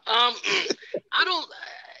 I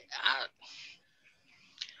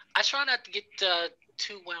try not to get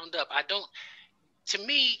too wound up. To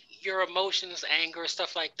me, your emotions, anger,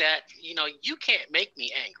 stuff like that, you can't make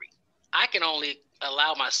me angry. I can only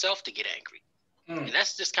allow myself to get angry. And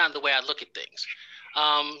that's just kind of the way I look at things.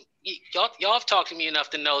 Y'all have talked to me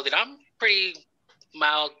enough to know that I'm pretty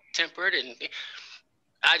mild tempered, and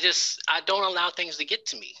I don't allow things to get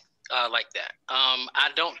to me like that. I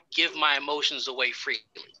don't give my emotions away freely.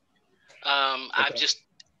 I'm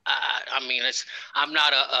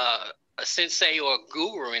not a sensei or a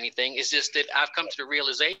guru or anything. It's just that I've come to the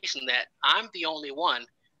realization that I'm the only one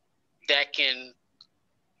that can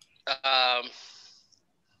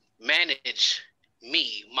manage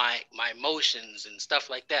my emotions and stuff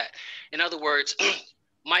like that. In other words,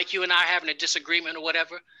 Mike, you and I having a disagreement or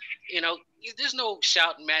whatever, there's no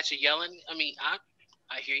shouting, match, or yelling. I mean, I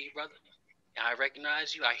hear you, brother. I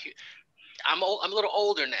recognize you. I'm a little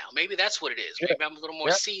older now. Maybe that's what it is. Maybe I'm a little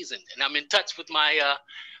more seasoned, and I'm in touch with my.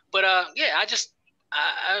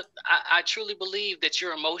 I truly believe that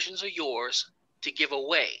your emotions are yours to give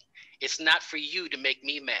away. It's not for you to make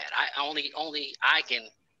me mad. Only I can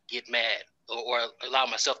get mad or allow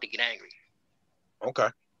myself to get angry. Okay.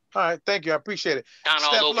 All right. Thank you. I appreciate it. Kind of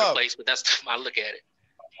all over the place, but that's how I look at it.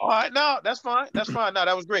 All right. No, that's fine. That's fine. No,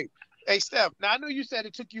 that was great. Hey, Steph. Now I know you said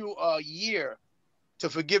it took you a year to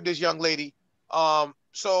forgive this young lady.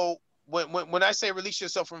 So when I say release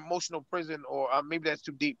yourself from emotional prison, or maybe that's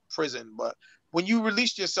too deep, prison, but when you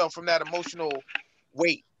released yourself from that emotional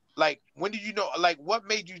weight, like when did you know? Like what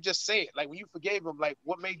made you just say it? Like when you forgave him, like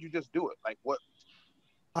what made you just do it? Like what?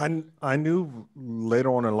 I knew later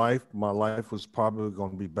on in life, my life was probably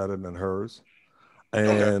going to be better than hers.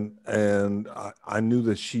 And I knew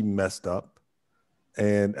that she messed up.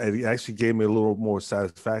 And it actually gave me a little more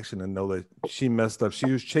satisfaction to know that she messed up. She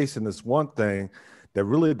was chasing this one thing that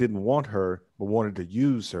really didn't want her, but wanted to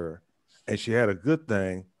use her. And she had a good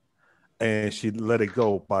thing, and she let it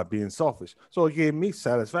go by being selfish. So it gave me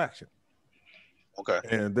satisfaction. Okay.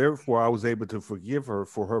 And therefore, I was able to forgive her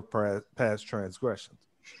for her past transgressions.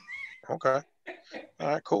 Okay. All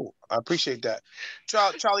right, cool. I appreciate that.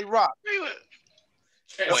 Charlie Rock.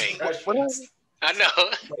 Wait. I know.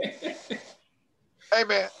 Hey,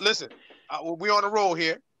 man, listen. We on the roll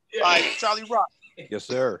here. All right, Charlie Rock. Yes,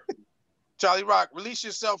 sir. Charlie Rock, release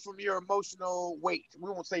yourself from your emotional weight. We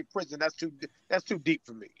won't say prison. That's too deep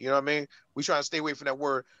for me. You know what I mean? We trying to stay away from that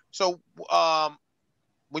word. So,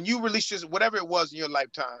 when you release whatever it was in your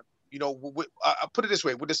lifetime, I put it this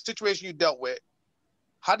way: with the situation you dealt with,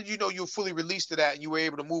 how did you know you were fully released to that and you were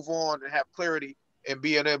able to move on and have clarity and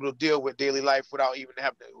being able to deal with daily life without even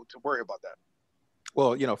having to worry about that?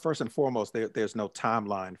 Well, first and foremost, there's no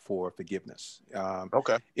timeline for forgiveness.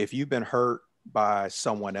 Okay. If you've been hurt by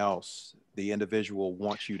someone else, the individual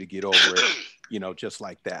wants you to get over it, just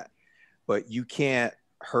like that. But you can't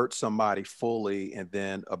hurt somebody fully and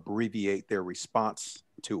then abbreviate their response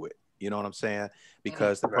to it. You know what I'm saying?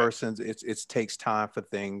 Because the person's, it takes time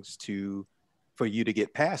for you to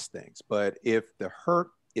get past things. But if the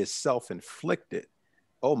hurt is self-inflicted,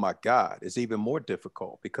 oh my God, it's even more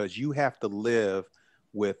difficult because you have to live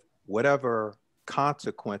with whatever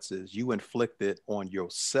consequences you inflicted on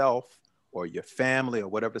yourself or your family or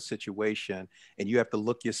whatever situation, and you have to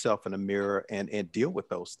look yourself in the mirror and deal with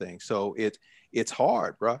those things. So it's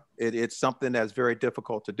hard, bro. It's something that's very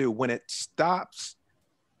difficult to do. When it stops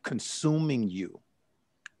consuming you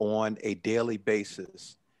on a daily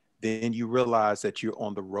basis, then you realize that you're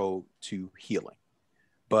on the road to healing.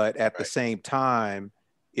 But at the same time,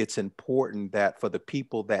 it's important that for the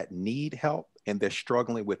people that need help and they're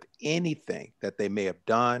struggling with anything that they may have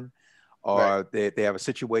done, or they have a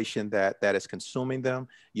situation that is consuming them.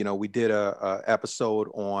 We did a episode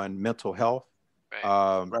on mental health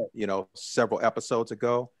Right. you know, several episodes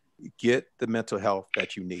ago. Get the mental health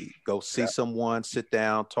that you need. Go see someone, sit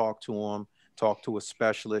down, talk to them, talk to a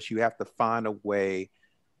specialist. You have to find a way,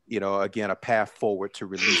 you know, again, a path forward to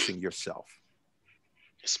releasing yourself.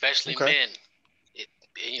 Especially Okay. men.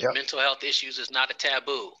 Yep. Mental health issues is not a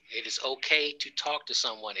taboo. It is okay to talk to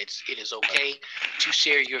someone. It is okay to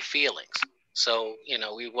share your feelings. So, you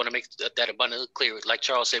know, we want to make that abundantly clear. Like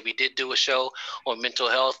Charles said, we did do a show on mental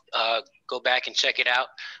health. Go back and check it out.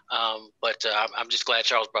 But I'm just glad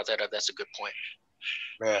Charles brought that up. That's a good point.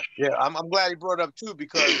 Yeah. I'm glad he brought it up too,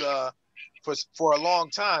 because for a long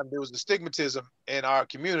time there was the stigmatism in our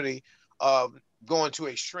community of going to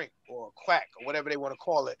a shrink or a quack or whatever they want to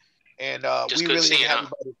call it, and Just we couldn't really see didn't it, have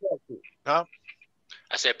huh? anybody to talk to. Huh?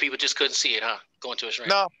 I said people just couldn't see it, huh? Going to a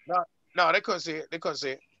shrink. No, they couldn't see it. They couldn't see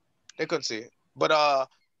it. They couldn't see it. But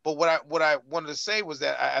what I wanted to say was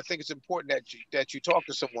that I think it's important that you talk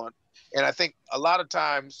to someone, and I think a lot of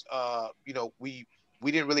times, you know, we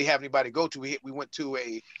didn't really have anybody to go to. We went to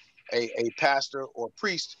a pastor or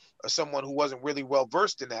priest or someone who wasn't really well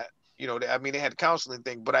versed in that. You know, I mean, they had a counseling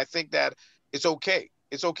thing, but I think that it's okay.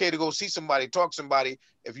 It's okay to go see somebody, talk to somebody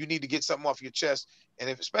if you need to get something off your chest, and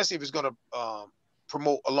especially if it's going to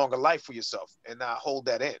promote a longer life for yourself and not hold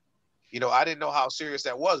that in. You know, I didn't know how serious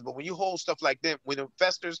that was, but when you hold stuff like that, when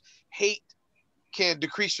investors hate can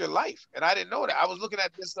decrease your life, and I didn't know that. I was looking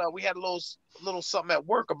at this. We had a little something at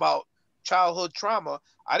work about childhood trauma.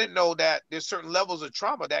 I didn't know that there's certain levels of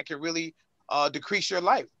trauma that can really decrease your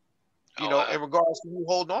life. You Oh, know, wow. in regards to you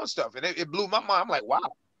holding on stuff, and it blew my mind. I'm like,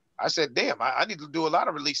 wow. I said, damn, I need to do a lot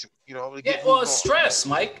of releasing. You know, to Yeah, get well, moving it's on. stress,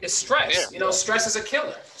 Mike. It's stress. Yeah. You know, stress is a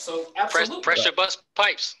killer. So absolutely. Pressure bust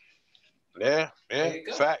pipes. Yeah, There you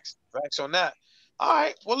go. facts on that. All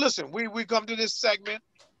right, well, listen, we come to this segment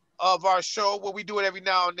of our show where we do it every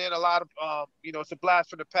now and then. A lot of you know, it's a blast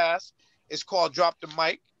from the past. It's called Drop the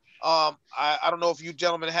Mic. I don't know if you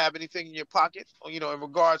gentlemen have anything in your pocket, you know, in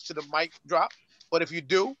regards to the mic drop, but if you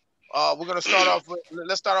do, we're gonna start off with.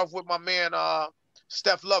 Let's start off with my man,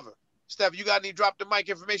 Steph Lover. Steph, you got any drop the mic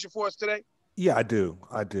information for us today? Yeah, I do.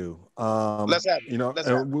 I do. Let's have it. You know, Let's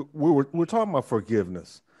have it. and we're talking about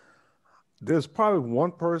forgiveness. There's probably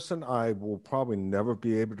one person I will probably never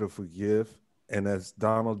be able to forgive, and that's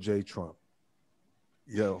Donald J. Trump.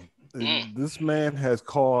 You know, this man has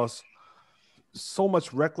caused so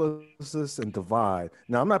much recklessness and divide.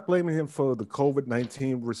 Now, I'm not blaming him for the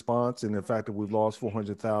COVID-19 response and the fact that we've lost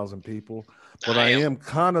 400,000 people, but I am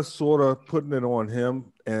kind of sort of putting it on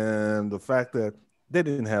him and the fact that they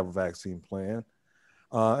didn't have a vaccine plan.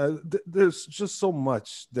 There's just so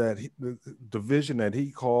much that the division that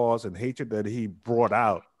he caused and hatred that he brought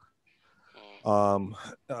out.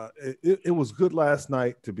 It was good last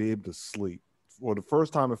night to be able to sleep. For the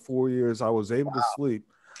first time in 4 years, I was able to sleep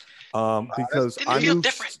because I knew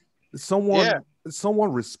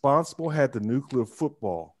someone responsible had the nuclear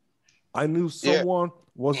football. I knew someone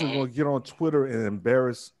wasn't going to get on Twitter and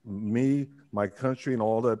embarrass me, my country, and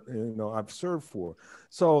all that, you know, I've served for.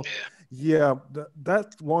 So, yeah,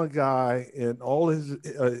 that one guy and all his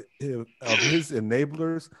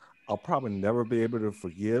enablers, I'll probably never be able to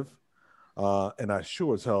forgive, and I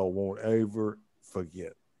sure as hell won't ever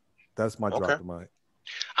forget. That's my drop of mic.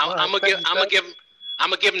 I'm gonna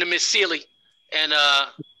give him to Miss Sealy, and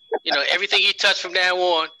you know, everything he touched from now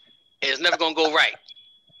on is never gonna go right.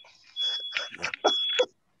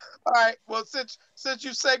 All right. Well, since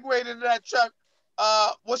you segued into that, Chuck,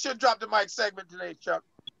 what's your drop the mic segment today, Chuck?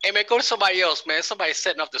 Hey man, go to somebody else, man. Somebody's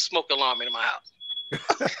setting off the smoke alarm in my house.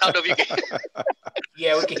 I don't know if you can.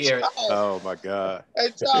 Yeah, we can hear it. Oh my God. Hey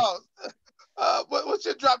Charles, what's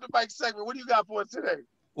your drop the mic segment? What do you got for us today?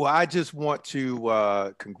 Well, I just want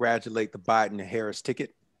to congratulate the Biden-Harris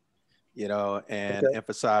ticket, you know, and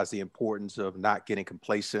emphasize the importance of not getting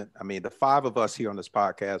complacent. I mean, the five of us here on this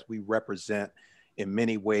podcast, we represent in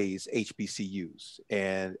many ways HBCUs,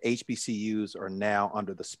 and HBCUs are now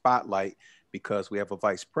under the spotlight because we have a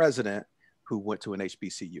vice president who went to an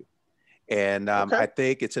HBCU. And I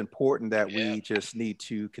think it's important that we just need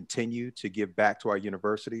to continue to give back to our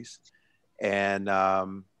universities and,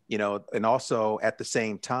 you know, and also at the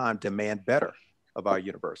same time demand better of our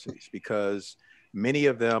universities because many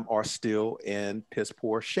of them are still in piss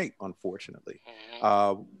poor shape, unfortunately.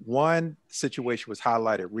 One situation was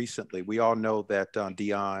highlighted recently. We all know that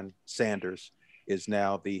Deion Sanders is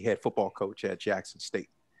now the head football coach at Jackson State.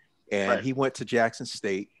 And he went to Jackson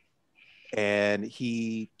State and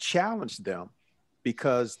he challenged them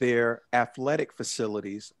because their athletic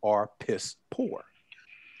facilities are piss poor.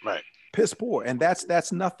 Right. Piss poor. And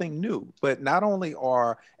that's nothing new. But not only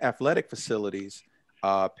are athletic facilities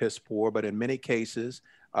piss poor, but in many cases,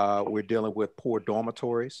 We're dealing with poor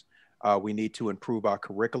dormitories. We need to improve our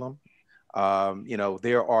curriculum.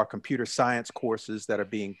 There are computer science courses that are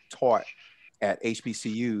being taught at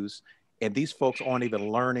HBCUs, and these folks aren't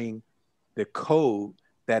even learning the code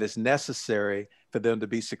that is necessary for them to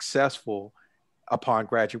be successful upon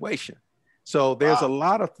graduation. So there's a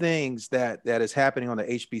lot of things that is happening on the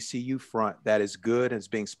HBCU front that is good and is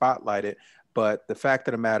being spotlighted. But the fact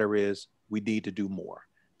of the matter is we need to do more.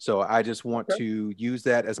 So I just want to use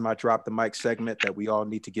that as my drop the mic segment, that we all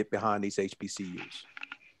need to get behind these HBCUs.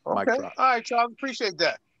 Okay. Mic drop. All right, Charles. Appreciate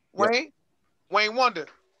that. Yep. Wayne Wonder,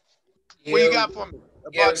 Yeah, what you got for me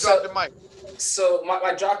about drop the mic? So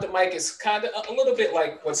my drop the mic is kind of a little bit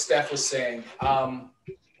like what Steph was saying.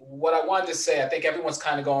 What I wanted to say, I think everyone's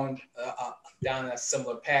kind of going down a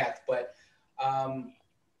similar path, but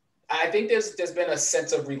I think there's been a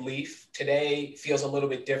sense of relief. Today feels a little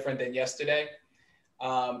bit different than yesterday.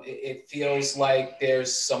 It feels like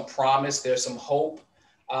there's some promise, there's some hope.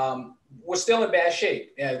 We're still in bad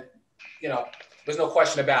shape, and there's no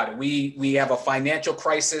question about it. We have a financial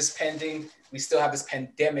crisis pending. We still have this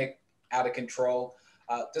pandemic out of control.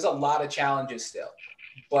 There's a lot of challenges still,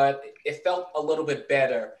 but it felt a little bit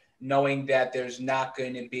better knowing that there's not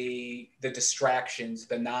going to be the distractions,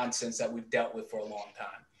 the nonsense that we've dealt with for a long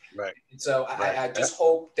time. Right. And so I just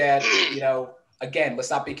hope that, again,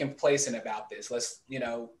 let's not be complacent about this.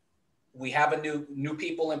 We have a new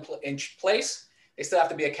people in place. They still have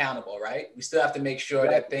to be accountable, right? We still have to make sure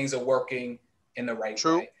that things are working in the right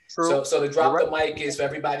way. True. So the drop the mic is for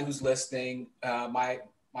everybody who's listening. My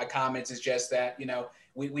comments is just that,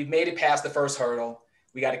 we've made it past the first hurdle.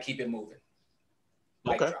 We got to keep it moving.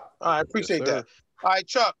 Mic drop. All right, I appreciate that. All right,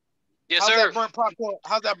 Chuck. Yes, how's sir.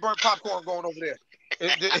 How's that burnt popcorn going over there?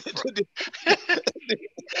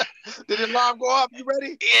 Did the alarm go up? You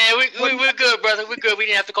ready? Yeah, we're good, brother. We're good. We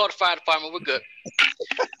didn't have to call the fire department. We're good.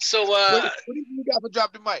 So, what do you got for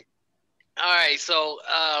drop the mic? All right. So,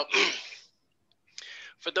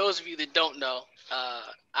 for those of you that don't know,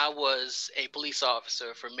 I was a police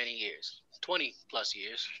officer for many years, 20 plus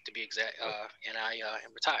years to be exact, and I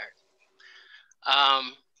am retired.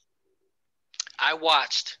 I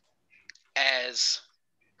watched as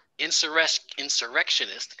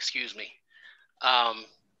insurrectionists,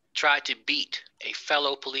 tried to beat a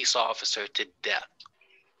fellow police officer to death.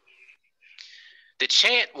 The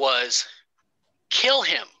chant was, kill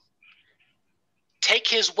him, take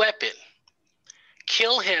his weapon,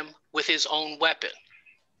 kill him with his own weapon.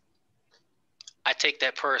 I take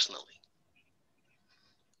that personally.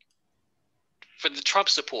 For the Trump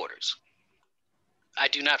supporters, I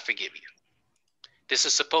do not forgive you. This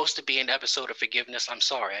is supposed to be an episode of forgiveness. I'm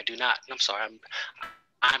sorry. I do not. I'm sorry.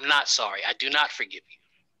 I'm not sorry. I do not forgive you.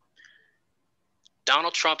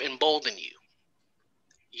 Donald Trump emboldened you.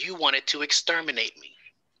 You wanted to exterminate me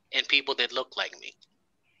and people that look like me.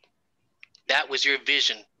 That was your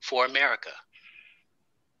vision for America.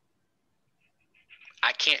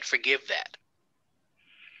 I can't forgive that.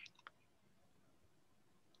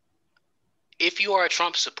 If you are a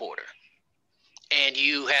Trump supporter and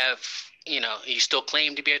you have, you still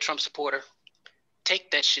claim to be a Trump supporter,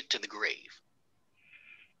 take that shit to the grave.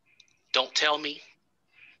 Don't tell me.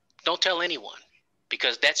 Don't tell anyone,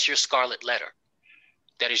 because that's your scarlet letter.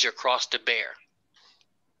 That is your cross to bear.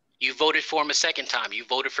 You voted for him a second time. You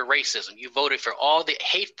voted for racism. You voted for all the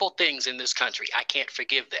hateful things in this country. I can't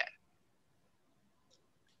forgive that.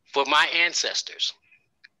 For my ancestors,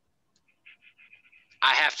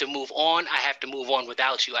 I have to move on. I have to move on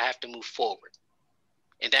without you. I have to move forward.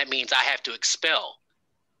 And that means I have to expel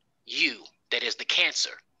you, that is the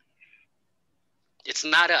cancer. It's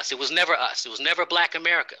not us. It was never us. It was never Black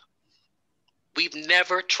America. We've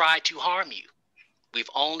never tried to harm you. We've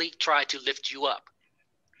only tried to lift you up.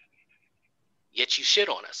 Yet you shit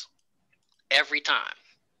on us every time.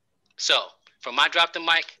 So, from my drop the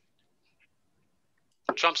mic,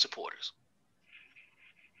 Trump supporters.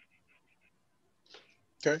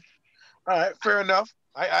 Okay. All right. Fair enough.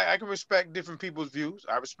 I can respect different people's views.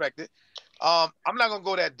 I respect it. I'm not gonna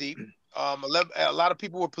go that deep. A lot of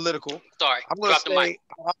people were political. Sorry. I'm gonna drop the mic.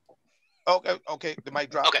 Okay. The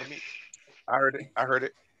mic dropped. Okay. I heard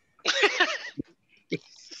it.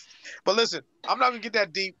 But listen, I'm not gonna get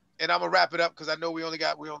that deep, and I'm gonna wrap it up because I know we only a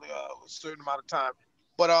certain amount of time.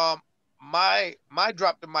 But my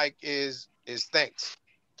drop the mic is thanks.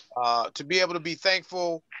 To be able to be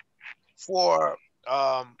thankful for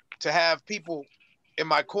to have people in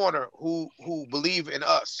my corner who believe in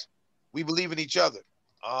us. We believe in each other.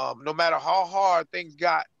 No matter how hard things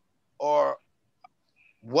got or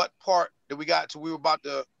what part that we got to, we were about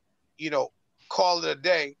to, call it a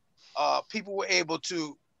day. People were able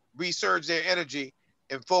to resurge their energy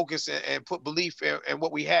and focus and put belief in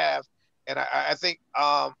what we have. And I think,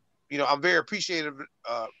 I'm very appreciative.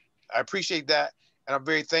 I appreciate that. And I'm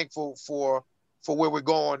very thankful for where we're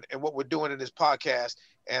going and what we're doing in this podcast.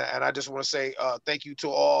 And I just want to say thank you to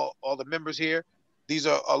all the members here. These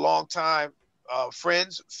are a long time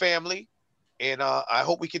friends, family, and I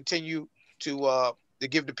hope we continue to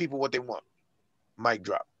give the people what they want. Mic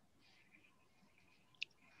drop.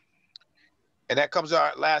 And that comes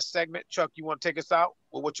our last segment. Chuck, you want to take us out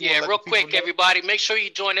with what you want to let real the people quick, know? everybody, make sure you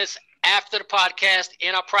join us after the podcast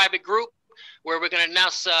in our private group where we're going to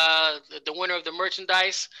announce the winner of the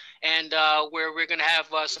merchandise and where we're going to have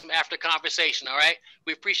some after conversation. All right.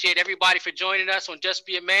 We appreciate everybody for joining us on Just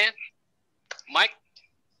Be a Man. Mike.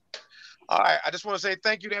 All right. I just want to say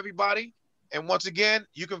thank you to everybody. And once again,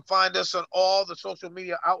 you can find us on all the social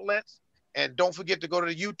media outlets. And don't forget to go to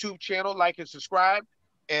the YouTube channel, like and subscribe.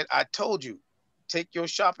 And I told you, take your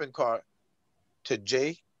shopping cart to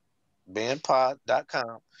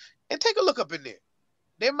jbandpod.com and take a look up in there.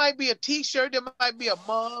 There might be a t-shirt, there might be a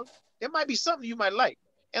mug, there might be something you might like.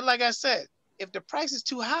 And like I said, if the price is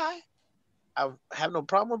too high, I have no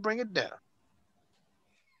problem with bringing it down.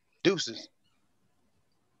 Deuces.